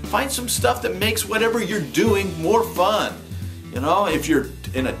find some stuff that makes whatever you're doing more fun. You know, if you're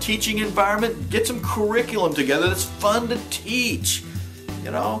in a teaching environment, get some curriculum together that's fun to teach. You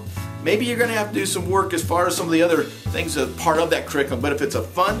know, maybe you're going to have to do some work as far as some of the other things that are part of that curriculum, but if it's a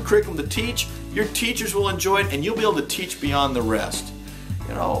fun curriculum to teach, your teachers will enjoy it and you'll be able to teach beyond the rest.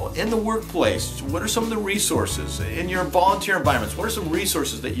 You know, in the workplace, what are some of the resources? In your volunteer environments, what are some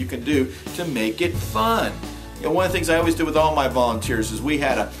resources that you can do to make it fun? You know, one of the things I always did with all my volunteers is we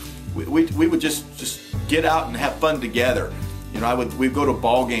would just get out and have fun together. You know, we'd go to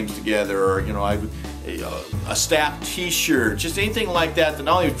ball games together, or you know, a staff T-shirt, just anything like that that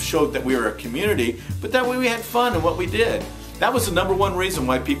not only showed that we were a community, but that way we had fun in what we did. That was the #1 reason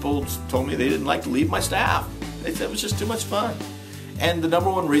why people told me they didn't like to leave my staff. They said it was just too much fun. And the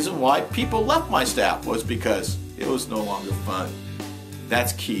 #1 reason why people left my staff was because it was no longer fun.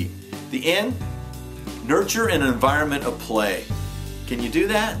 That's key. The N, nurture an environment of play. Can you do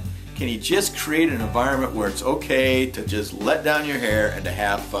that? Can you just create an environment where it's okay to just let down your hair and to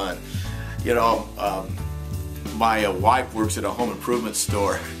have fun? You know, my wife works at a home improvement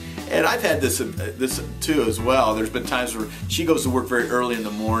store, and I've had this too as well. There's been times where she goes to work very early in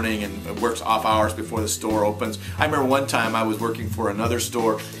the morning and works off hours before the store opens. I remember one time I was working for another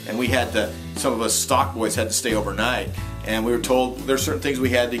store, and we had some of us stock boys had to stay overnight, and we were told there's certain things we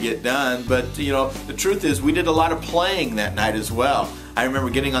had to get done, but you know, the truth is we did a lot of playing that night as well. I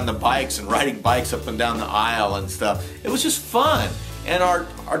remember getting on the bikes and riding bikes up and down the aisle and stuff. It was just fun, and our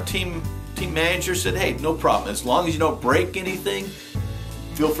team manager said, hey, no problem, as long as you don't break anything,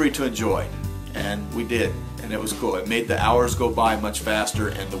 feel free to enjoy. And we did, and it was cool. It made the hours go by much faster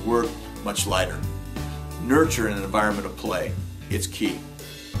and the work much lighter. Nurture an environment of play. It's key.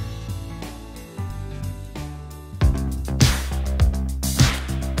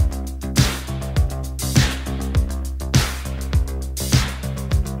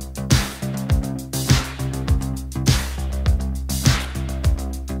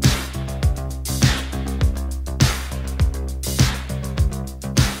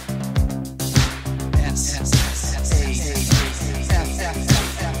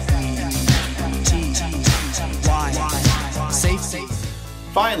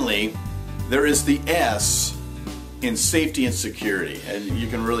 Finally, there is the S in safety and security, and you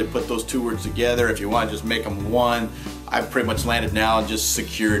can really put those two words together. If you want to just make them one, I've pretty much landed now on just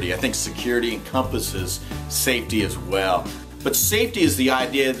security. I think security encompasses safety as well. But safety is the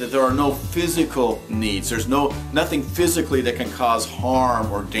idea that there are no physical needs. There's nothing physically that can cause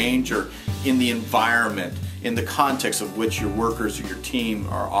harm or danger in the environment, in the context of which your workers or your team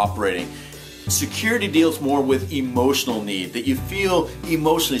are operating. Security deals more with emotional need, that you feel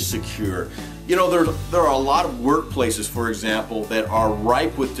emotionally secure. You know, there are a lot of workplaces, for example, that are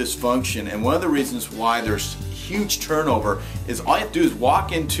ripe with dysfunction, and one of the reasons why there's huge turnover is all you have to do is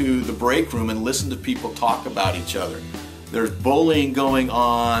walk into the break room and listen to people talk about each other. There's bullying going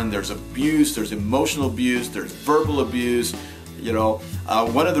on, there's abuse, there's emotional abuse, there's verbal abuse. You know,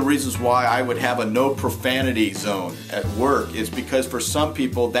 one of the reasons why I would have a no profanity zone at work is because for some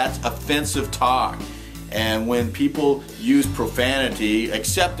people that's offensive talk. And when people use profanity,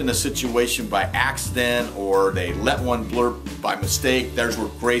 except in a situation by accident or they let one blurb by mistake, there's where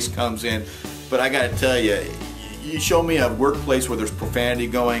grace comes in. But I gotta tell you, you show me a workplace where there's profanity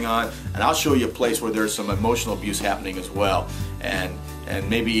going on, and I'll show you a place where there's some emotional abuse happening as well, and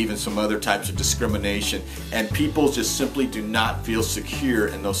maybe even some other types of discrimination. And people just simply do not feel secure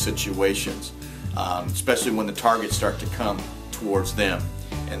in those situations, especially when the targets start to come towards them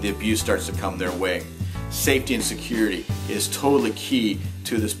and the abuse starts to come their way. Safety and security is totally key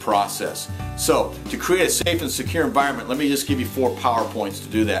to this process. So, to create a safe and secure environment, let me just give you 4 PowerPoints to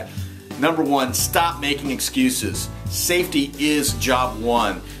do that. Number 1, stop making excuses. Safety is job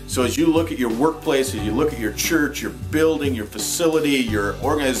 1. So as you look at your workplace, as you look at your church, your building, your facility, your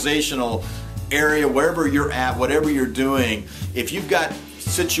organizational area, wherever you're at, whatever you're doing, if you've got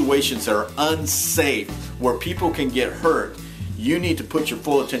situations that are unsafe, where people can get hurt, you need to put your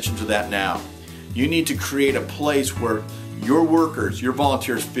full attention to that now. You need to create a place where your workers, your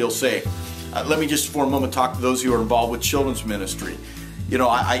volunteers feel safe. Let me just for a moment talk to those who are involved with children's ministry. You know,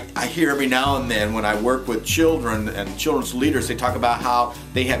 I hear every now and then when I work with children and children's leaders, they talk about how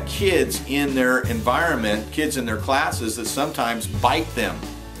they have kids in their environment, kids in their classes that sometimes bite them.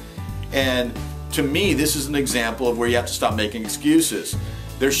 And to me, this is an example of where you have to stop making excuses.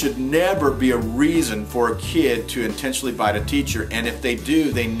 There should never be a reason for a kid to intentionally bite a teacher, and if they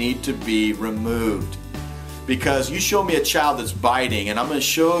do, they need to be removed. Because you show me a child that's biting, and I'm going to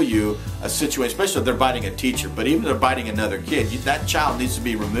show you a situation, especially if they're biting a teacher, but even if they're biting another kid, that child needs to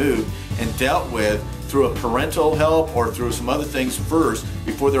be removed and dealt with through a parental help or through some other things first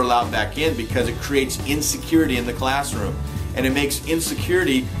before they're allowed back in, because it creates insecurity in the classroom. And it makes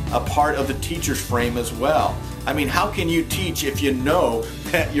insecurity a part of the teacher's frame as well. I mean, how can you teach if you know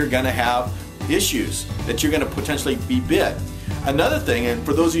that you're going to have issues, that you're going to potentially be bit? Another thing, and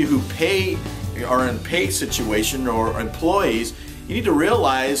for those of you who are in pay situation or employees, you need to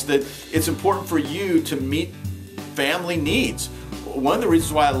realize that it's important for you to meet family needs. One of the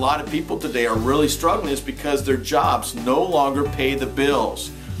reasons why a lot of people today are really struggling is because their jobs no longer pay the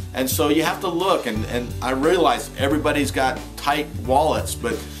bills. And so you have to look, and I realize everybody's got tight wallets,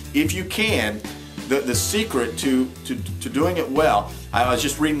 but if you can, the secret to doing it well, I was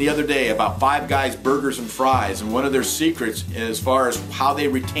just reading the other day about Five Guys Burgers and Fries, and one of their secrets as far as how they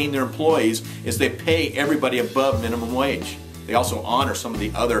retain their employees is they pay everybody above minimum wage. They also honor some of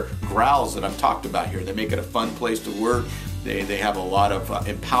the other growls that I've talked about here. They make it a fun place to work. They have a lot of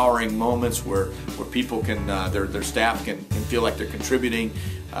empowering moments where people can, their staff can feel like they're contributing.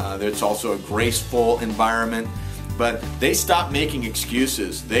 There's also a graceful environment. But they stop making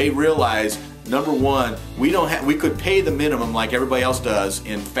excuses. They realize, number one, we could pay the minimum like everybody else does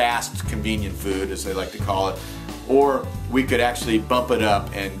in fast, convenient food, as they like to call it, or we could actually bump it up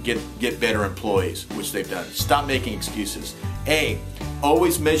and get better employees, which they've done. Stop making excuses. A,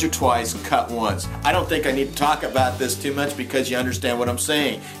 always measure twice, cut once. I don't think I need to talk about this too much because you understand what I'm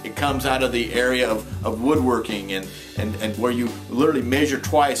saying. It comes out of the area of woodworking and where you literally measure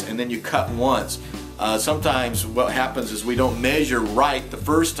twice and then you cut once. Sometimes what happens is we don't measure right the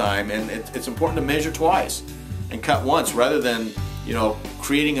first time, and it's important to measure twice and cut once rather than,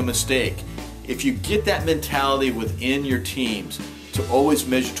 creating a mistake. If you get that mentality within your teams to always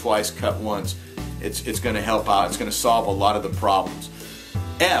measure twice, cut once, it's going to help out. It's going to solve a lot of the problems.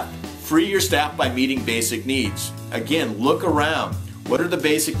 F, free your staff by meeting basic needs. Again, look around. What are the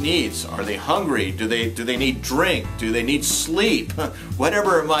basic needs? Are they hungry? Do they need drink? Do they need sleep?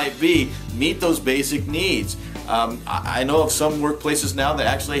 Whatever it might be, meet those basic needs. I know of some workplaces now that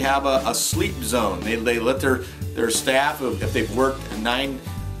actually have a sleep zone. They let their staff, if they've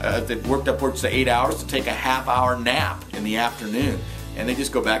worked upwards to 8 hours, to take a half-hour nap in the afternoon. and they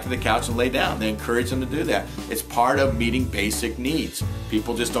just go back to the couch and lay down. They encourage them to do that. It's part of meeting basic needs.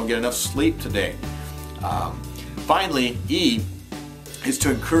 People just don't get enough sleep today. Finally, E is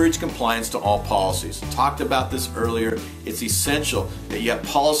to encourage compliance to all policies. Talked about this earlier. It's essential that you have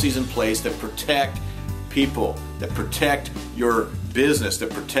policies in place that protect people, that protect your business,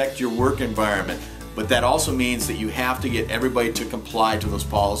 that protect your work environment. But that also means that you have to get everybody to comply to those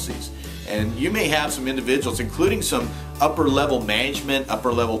policies. And you may have some individuals, including some upper level management,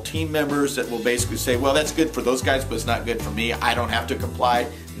 upper level team members, that will basically say, well, that's good for those guys, but it's not good for me. I don't have to comply.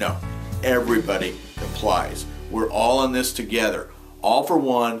 No, everybody complies. We're all in this together. All for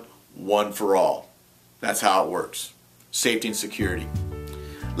one, one for all. That's how it works. Safety and security.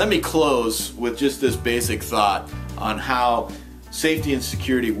 Let me close with just this basic thought on how safety and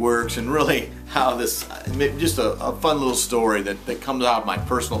security works, and really how this, just a fun little story that comes out of my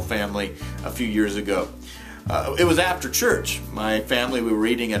personal family a few years ago. It was after church. My family, we were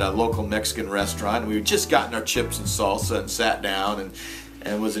eating at a local Mexican restaurant. We had just gotten our chips and salsa and sat down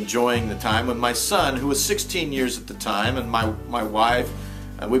and was enjoying the time when my son, who was 16 years at the time, and my wife,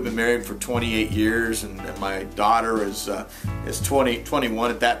 we've been married for 28 years, and my daughter is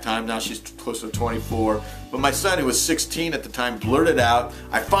 21 at that time. Now she's close to 24. But my son, who was 16 at the time, blurted out,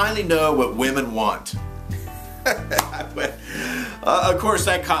 "I finally know what women want." Of course,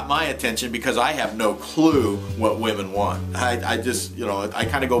 that caught my attention because I have no clue what women want. I just, I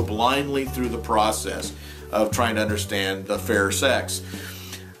kind of go blindly through the process of trying to understand the fair sex.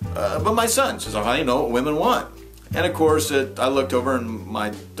 But my son says, "I finally know what women want." And of course, I looked over, and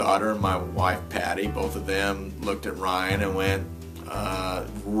my daughter and my wife, Patty, both of them looked at Ryan and went,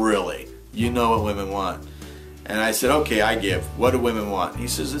 "Really? You know what women want?" And I said, "Okay, I give. What do women want?" He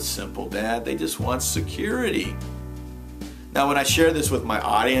says, "It's simple, Dad. They just want security." Now, when I share this with my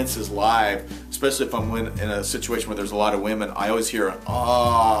audiences live, especially if I'm in a situation where there's a lot of women, I always hear,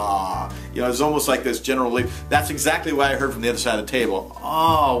 "Ah." It's almost like this general relief. That's exactly what I heard from the other side of the table.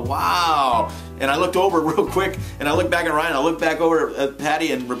 "Oh, wow." And I looked over real quick, and I looked back at Ryan, I looked back over at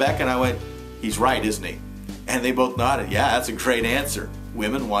Patty and Rebecca, and I went, "He's right, isn't he?" And they both nodded. "Yeah, that's a great answer.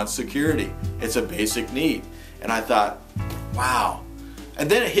 Women want security. It's a basic need." And I thought, wow. And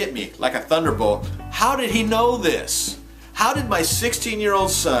then it hit me like a thunderbolt. How did he know this? How did my 16-year-old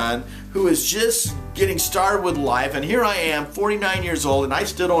son, who is just getting started with life, and here I am, 49 years old, and I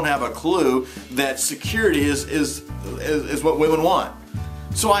still don't have a clue that security is what women want?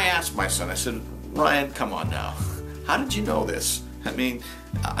 So I asked my son, I said, "Ryan, come on now. How did you know this? I mean,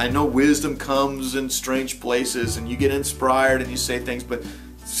 I know wisdom comes in strange places, and you get inspired and you say things, but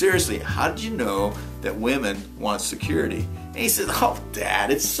seriously, how did you know that women want security?" And he said, "Oh,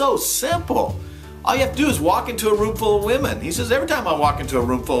 Dad, it's so simple. All you have to do is walk into a room full of women." He says, "Every time I walk into a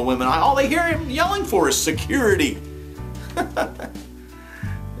room full of women, all they hear him yelling for is security."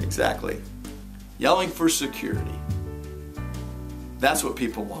 Exactly. Yelling for security. That's what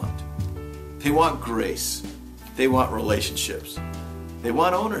people want. They want grace. They want relationships. They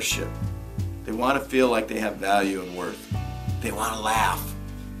want ownership. They want to feel like they have value and worth. They want to laugh.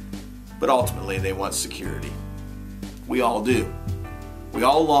 But ultimately, they want security. We all do. We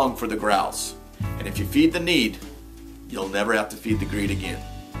all long for the growls. And if you feed the need, you'll never have to feed the greed again.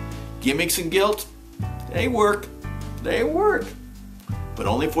 Gimmicks and guilt, they work. They work. But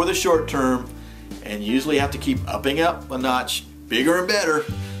only for the short term, and you usually have to keep upping up a notch, bigger and better,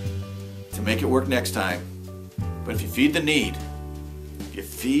 to make it work next time. But if you feed the need,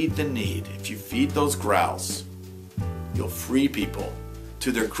 if you feed those growls, you'll free people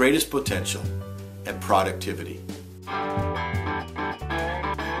to their greatest potential and productivity.